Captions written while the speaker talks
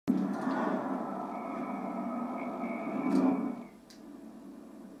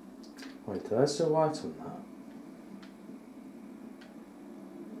Wait, did I still write on that?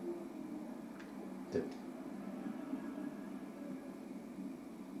 Did...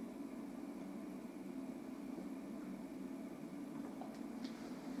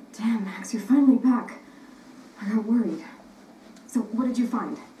 Damn, Max, you're finally back. I got worried. So, what did you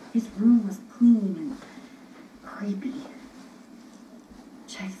find? His room was clean and creepy.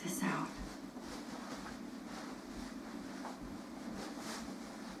 Check this out.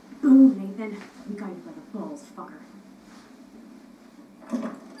 Ooh, Nathan. We got you by the balls, fucker.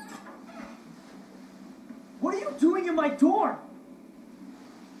 What are you doing in my dorm?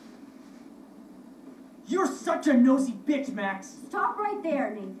 You're such a nosy bitch, Max. Stop right there,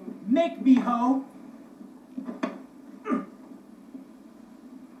 Nathan. Make me, ho.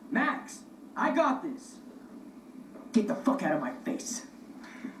 Max, I got this. Get the fuck out of my face.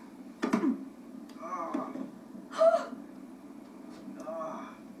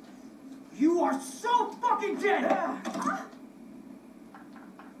 You are so fucking dead!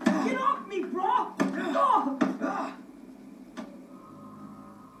 Get off me, bro!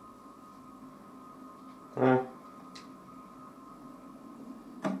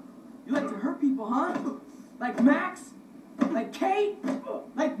 You like to hurt people, huh? Like Max? Like Kate?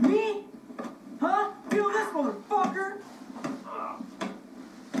 Like me? Huh? Feel this, motherfucker?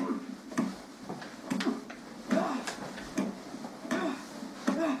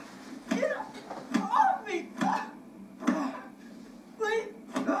 Get off me! Please!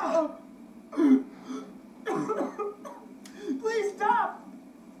 Please stop!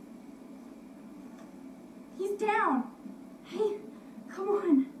 He's down. Hey, come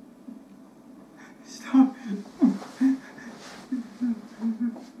on. Stop.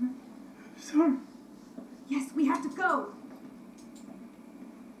 Stop. Yes, we have to go.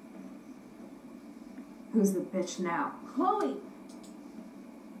 Who's the bitch now? Chloe.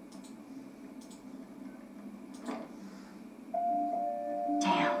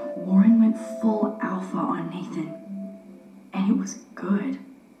 Damn, Warren went full alpha on Nathan. And it was good.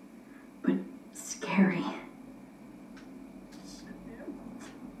 But scary.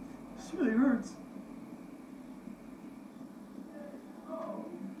 This really hurts.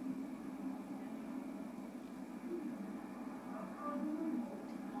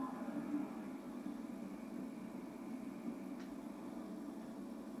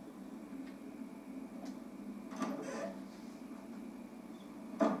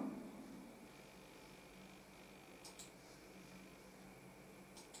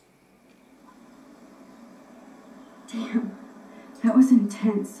 Damn, that was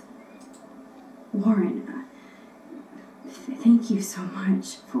intense. Warren, thank you so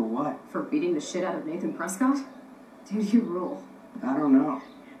much. For what? For beating the shit out of Nathan Prescott? Dude, you rule. I don't know.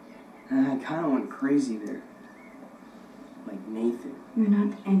 I kind of went crazy there. Like Nathan. You're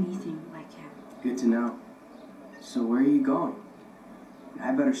not anything like him. Good to know. So where are you going?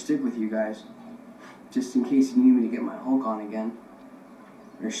 I better stick with you guys. Just in case you need me to get my Hulk on again.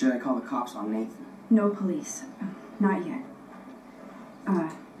 Or should I call the cops on Nathan? No police. Not yet.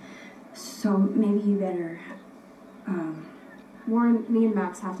 So maybe you better, Warren, me and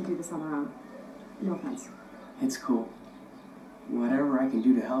Max have to do this on our own. No offense. It's cool. Whatever I can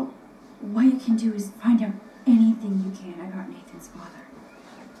do to help. What you can do is find out anything you can about Nathan's father.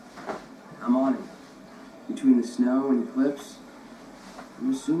 I'm on it. Between the snow and eclipse,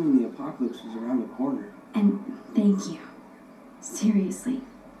 I'm assuming the apocalypse is around the corner. And thank you. Seriously.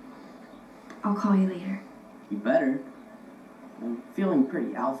 I'll call you later. You better. I'm feeling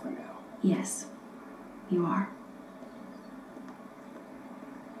pretty alpha now. Yes, you are.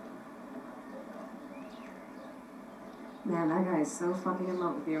 Man, that guy is so fucking in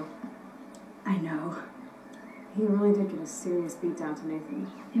love with you. I know. He really did give a serious beat down to Nathan.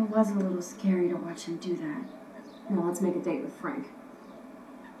 It was a little scary to watch him do that. Now let's make a date with Frank.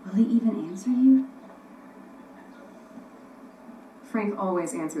 Will he even answer you? Frank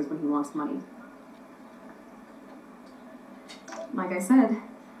always answers when he wants money. Like I said,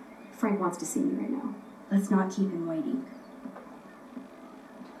 Frank wants to see me right now. Let's not keep him waiting.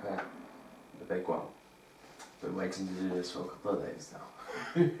 Okay. The big one. Been waiting to do this for a couple of days now.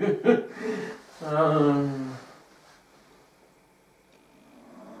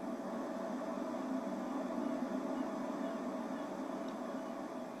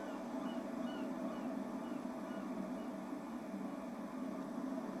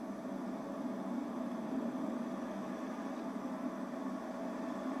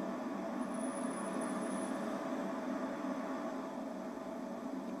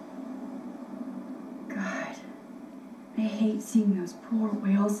 I hate seeing those poor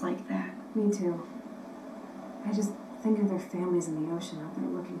whales like that. Me too. I just think of their families in the ocean out there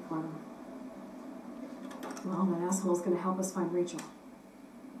looking for them. Well, that asshole's gonna help us find Rachel.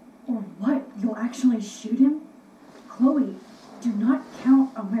 Or what? You'll actually shoot him? Chloe, do not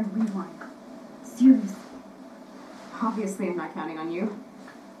count on my rewind. Seriously. Obviously, I'm not counting on you.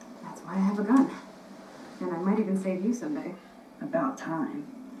 That's why I have a gun. And I might even save you someday. About time.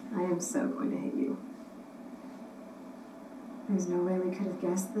 I am so going to hit you. There's no way we could have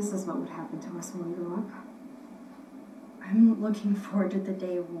guessed this is what would happen to us when we grew up. I'm looking forward to the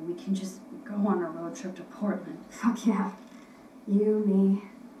day when we can just go on a road trip to Portland. Fuck yeah. You, me,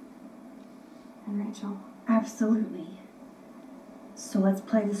 and Rachel. Absolutely. So let's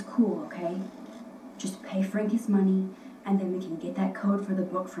play this cool, okay? Just pay Frank his money, and then we can get that code for the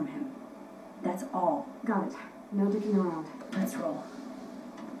book from him. That's all. Got it. No dicking around. Let's roll.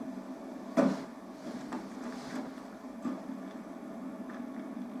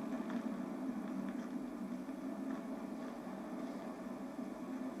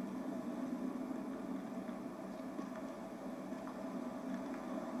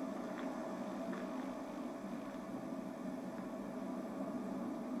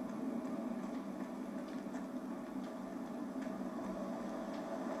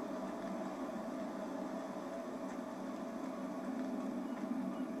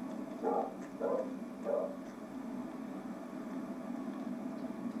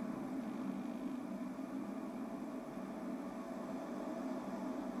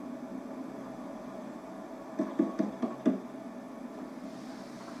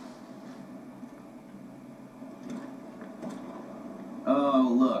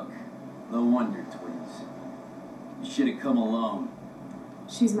 Oh, look. The Wonder Twins. You should have come alone.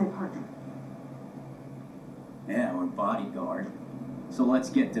 She's my partner. Yeah, or bodyguard. So let's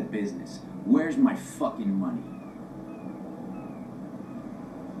get to business. Where's my fucking money?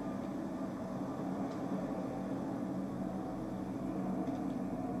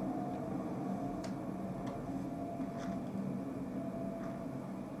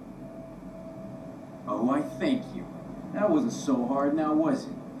 Oh, I thank you. That wasn't so hard now, was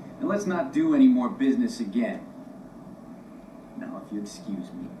it? And let's not do any more business again. Now, if you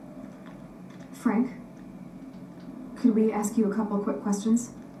excuse me. Frank, could we ask you a couple quick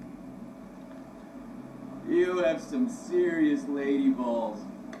questions? You have some serious lady balls.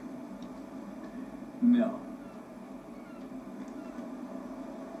 No.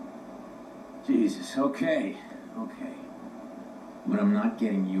 Jesus, okay. But I'm not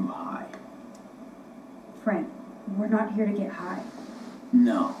getting you high. Frank, we're not here to get high.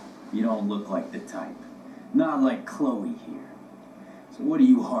 No, you don't look like the type. Not like Chloe here. So what do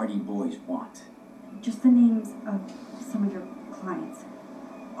you hardy boys want? Just the names of some of your clients.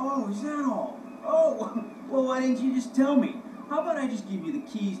 Oh, is that all? Oh, well, why didn't you just tell me? How about I just give you the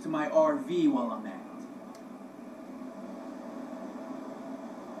keys to my RV while I'm at it?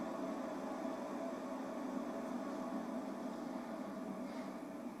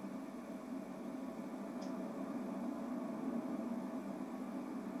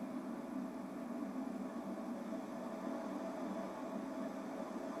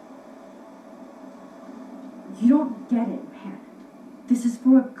 You don't get it, man. This is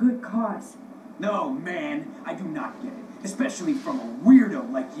for a good cause. No, man, I do not get it. Especially from a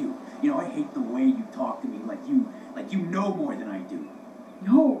weirdo like you. You know, I hate the way you talk to me like you know more than I do.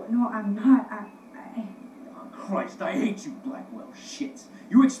 No, I'm not. Christ, I hate you, Blackwell shits.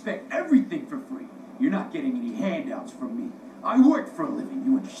 You expect everything for free. You're not getting any handouts from me. I work for a living,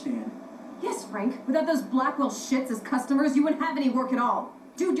 you understand? Yes, Frank. Without those Blackwell shits as customers, you wouldn't have any work at all.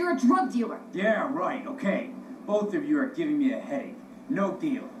 Dude, you're a drug dealer. Yeah, right, okay. Both of you are giving me a headache. No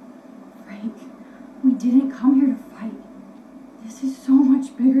deal. Frank, we didn't come here to fight. This is so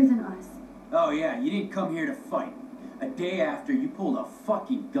much bigger than us. Oh yeah, you didn't come here to fight. A day after, you pulled a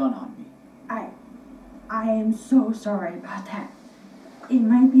fucking gun on me. I am so sorry about that. It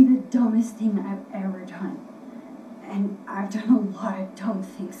might be the dumbest thing I've ever done. And I've done a lot of dumb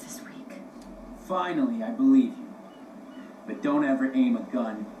things this week. Finally, I believe you. But don't ever aim a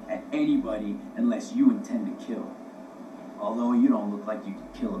gun at anybody unless you intend to kill. Although you don't look like you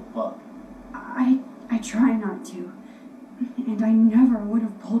could kill a bug. I try not to. And I never would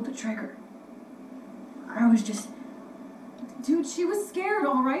have pulled the trigger. I was just... Dude, she was scared,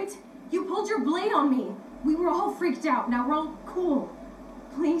 all right? You pulled your blade on me. We were all freaked out. Now we're all cool.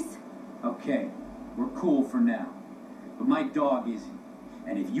 Please? Okay, we're cool for now. But my dog isn't.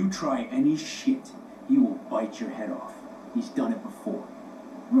 And if you try any shit, he will bite your head off. He's done it before.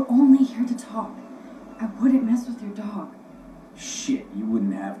 We're only here to talk. I wouldn't mess with your dog. Shit, you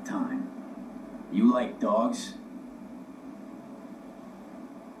wouldn't have time. You like dogs?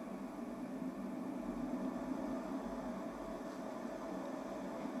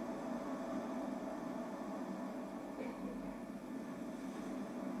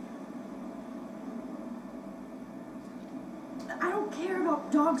 stop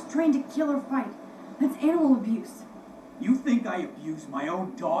dogs trained to kill or fight. That's animal abuse. You think I abuse my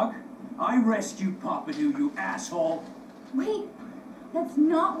own dog? I rescued Papadoo, you asshole. Wait, that's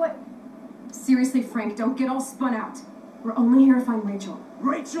not what... Seriously, Frank, don't get all spun out. We're only here to find Rachel.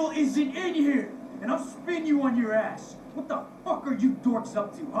 Rachel isn't in here, and I'll spin you on your ass. What the fuck are you dorks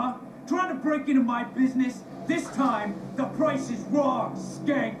up to, huh? Trying to break into my business? This time, the price is wrong,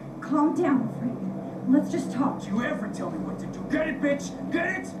 skank. Calm down, Frank. Let's just talk. Don't you ever tell me what to do. Get it, bitch?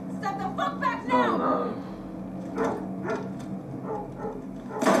 Get it? Step the fuck back Oh now! no.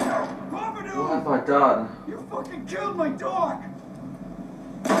 Papadoo! What have I done? You fucking killed my dog!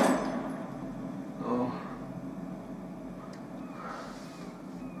 Oh.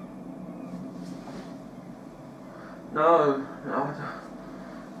 No, no, I don't.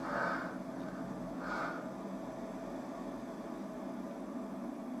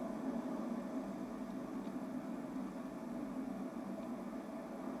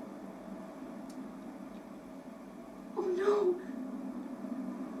 Oh no!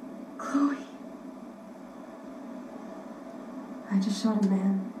 Chloe. I just shot a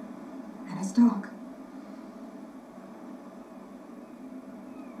man and his dog.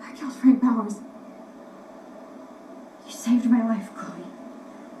 I killed Frank Bowers. You saved my life, Chloe.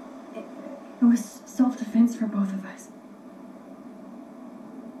 It was self-defense for both of us.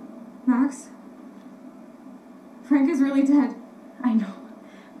 Max? Frank is really dead. I know,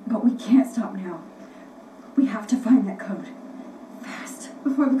 but we can't stop now. We have to find that code. Fast.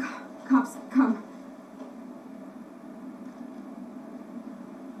 Before the cops come.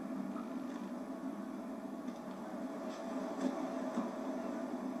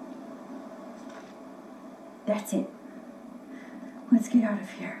 That's it. Let's get out of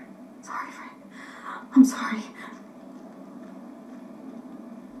here. Sorry, Frank. I'm sorry.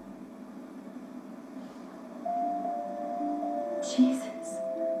 Jesus.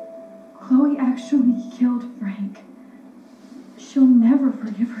 Chloe actually killed Frank. She'll never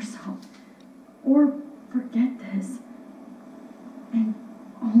forgive herself. Or forget this. And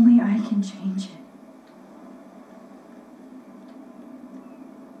only I can change it.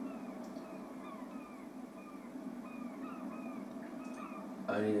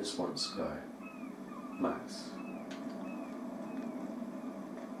 Only this once go. Max.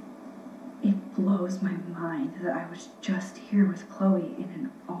 It blows my mind that I was just here with Chloe in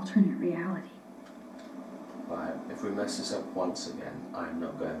an alternate reality. Right, if we mess this up once again, I'm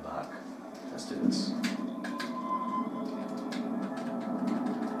not going back. Let's do this.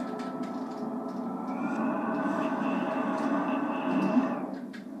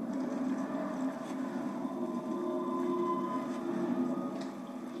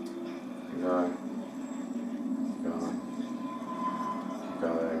 Keep going. Keep going. Keep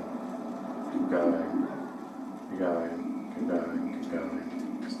going. Keep going. Keep going. Keep going. Keep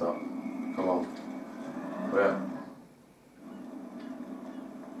going. Stop. Come on. Where?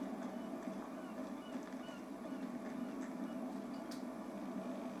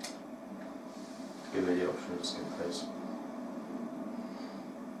 Give me the option to skip this.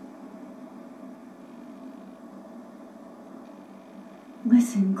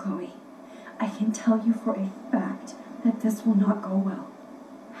 Listen, Chloe. I can tell you for a fact that this will not go well.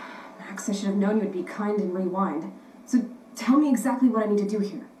 Max, I should have known you would be kind and rewind. So tell me exactly what I need to do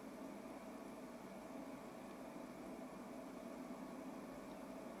here.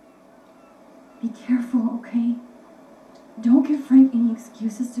 Be careful, okay? Don't give Frank any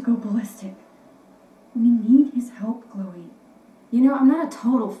excuses to go ballistic. We need his help, Chloe. You know, I'm not a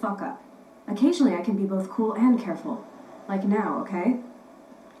total fuck-up. Occasionally I can be both cool and careful. Like now, okay?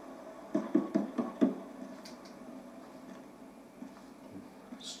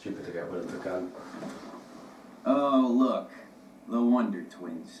 Stupid to get rid of the gun. Oh, look. The Wonder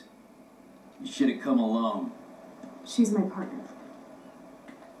Twins. You should have come alone. She's my partner.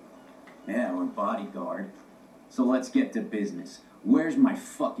 Yeah, we're bodyguard. So let's get to business. Where's my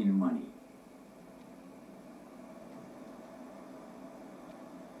fucking money?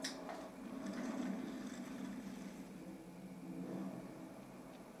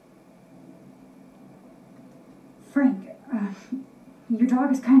 Frank, your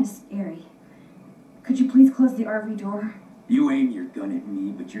dog is kind of scary. Could you please close the RV door? You aim your gun at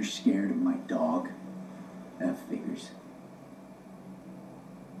me, but you're scared of my dog. That figures.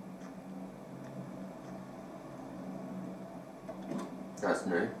 That's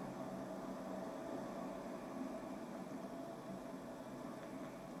new.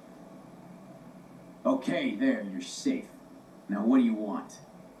 Okay, there, you're safe. Now what do you want?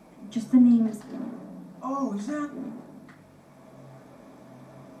 Just the names. Oh, is that...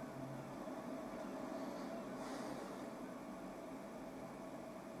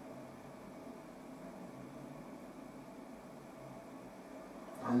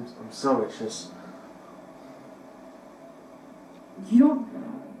 I'm sorry, it's just... You don't...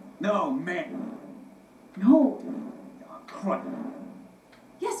 No, man. No. Oh, crap.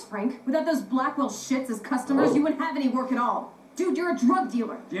 Yes, Frank. Without those Blackwell shits as customers, you wouldn't have any work at all. Dude, you're a drug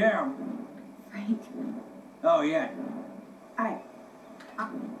dealer. Yeah. Frank, Oh, yeah.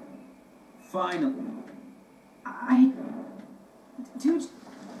 Finally. Dude,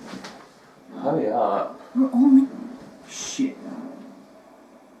 Hurry up. we're only... Shit.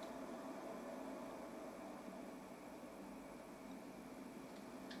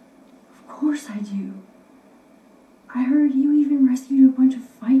 Of course I do. I heard you even rescued a bunch of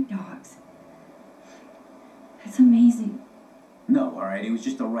fight dogs. That's amazing. No, alright, it was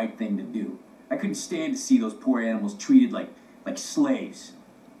just the right thing to do. I couldn't stand to see those poor animals treated like slaves.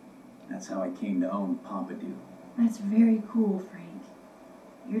 That's how I came to own Pompidou. That's very cool, Frank.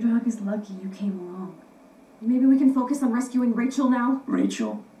 Your dog is lucky you came along. maybe we can focus on rescuing Rachel now?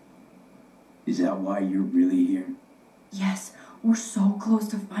 Rachel? Is that why you're really here? Yes, we're so close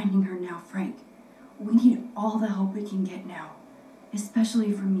to finding her now, Frank. We need all the help we can get now,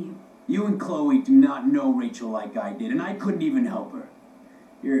 especially from you. You and Chloe do not know Rachel like I did, and I couldn't even help her.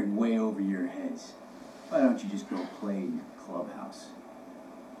 You're in way over your heads. Why don't you just go play in your clubhouse?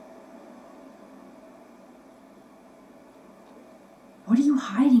 What are you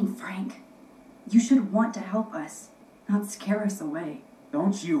hiding, Frank? You should want to help us, not scare us away.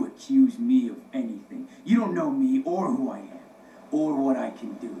 Don't you accuse me of anything. You don't know me or who I am, or what I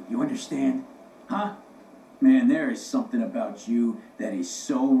can do. You understand? Huh? Man, there is something about you that is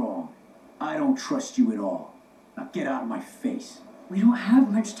so wrong. I don't trust you at all. Now get out of my face. We don't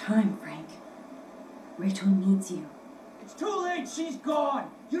have much time, Frank. Rachel needs you. It's too late. She's gone.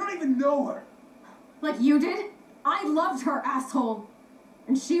 You don't even know her. Like you did? I loved her, asshole.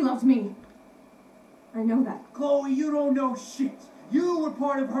 And she loved me. I know that. Chloe, you don't know shit. You were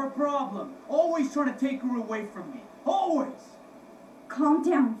part of her problem. Always trying to take her away from me. Always. Calm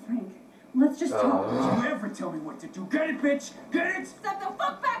down, Frank. Let's just talk. Don't you ever tell me what to do. Get it, bitch? Get it? Step the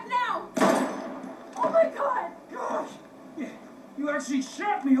fuck back now! Oh my god! Gosh. Yeah, you actually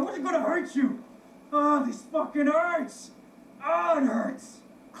shot me. I wasn't gonna hurt you. Oh, this fucking hurts. Oh, it hurts.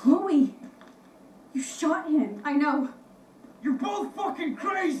 Chloe! You shot him. I know. You're both fucking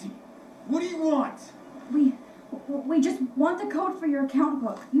crazy. What do you want? We just want the code for your account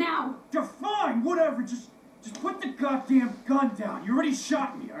book. Now! You're fine. Whatever. Just put the goddamn gun down. You already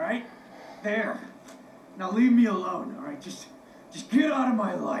shot me, all right? There. Now leave me alone, all right? Just get out of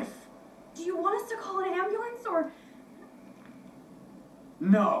my life. Do you want us to call an ambulance or...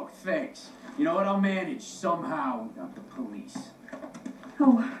 No, thanks. You know what? I'll manage somehow without the police.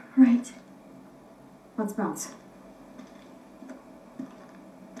 Oh, right. Let's bounce.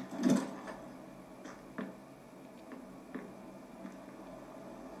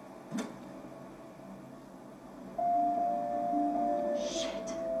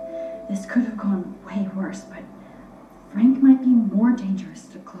 Shit. This could have gone way worse, but Frank might be more dangerous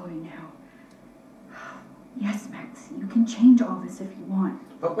to Chloe now. Yes, Max, you can change all this if you want.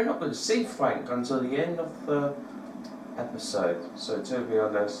 But we're not going to see Frank until the end of the episode, so to be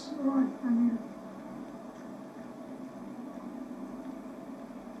honest.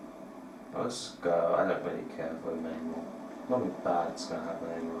 Let's go. I don't really care for him anymore. Nothing bad's going to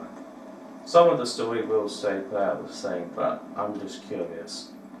happen anyway. Some of the story will stay about the same, but I'm just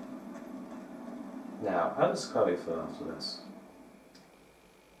curious. Now, how does Chloe feel after this?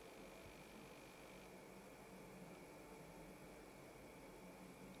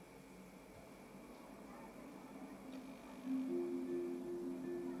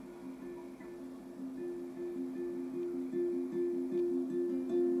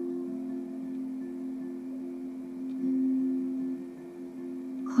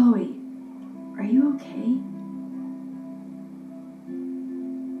 Chloe, are you okay?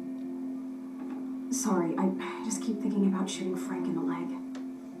 Sorry, I just keep thinking about shooting Frank in the leg.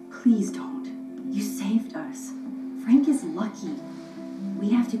 Please don't. You saved us. Frank is lucky. We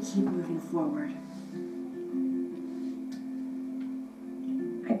have to keep moving forward.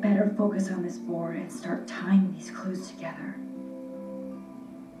 I better focus on this board and start tying these clues together.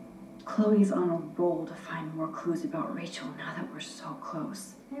 Chloe's on a roll to find more clues about Rachel now that we're so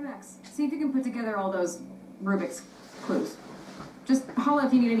close. Hey Max, see if you can put together all those Rubik's clues. Just holla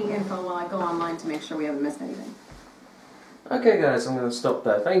if you need any info while I go online to make sure we haven't missed anything. Okay guys, I'm going to stop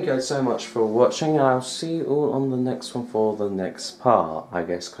there. Thank you guys so much for watching, and I'll see you all on the next one for the next part. I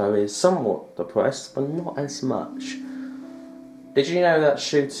guess Chloe is somewhat depressed, but not as much. Did you know that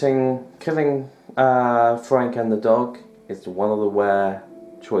killing Frank and the dog is one of the rare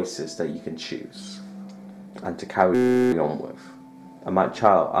choices that you can choose and to carry on with? I might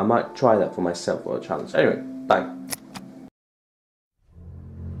try that for myself for a challenge. Anyway, bye.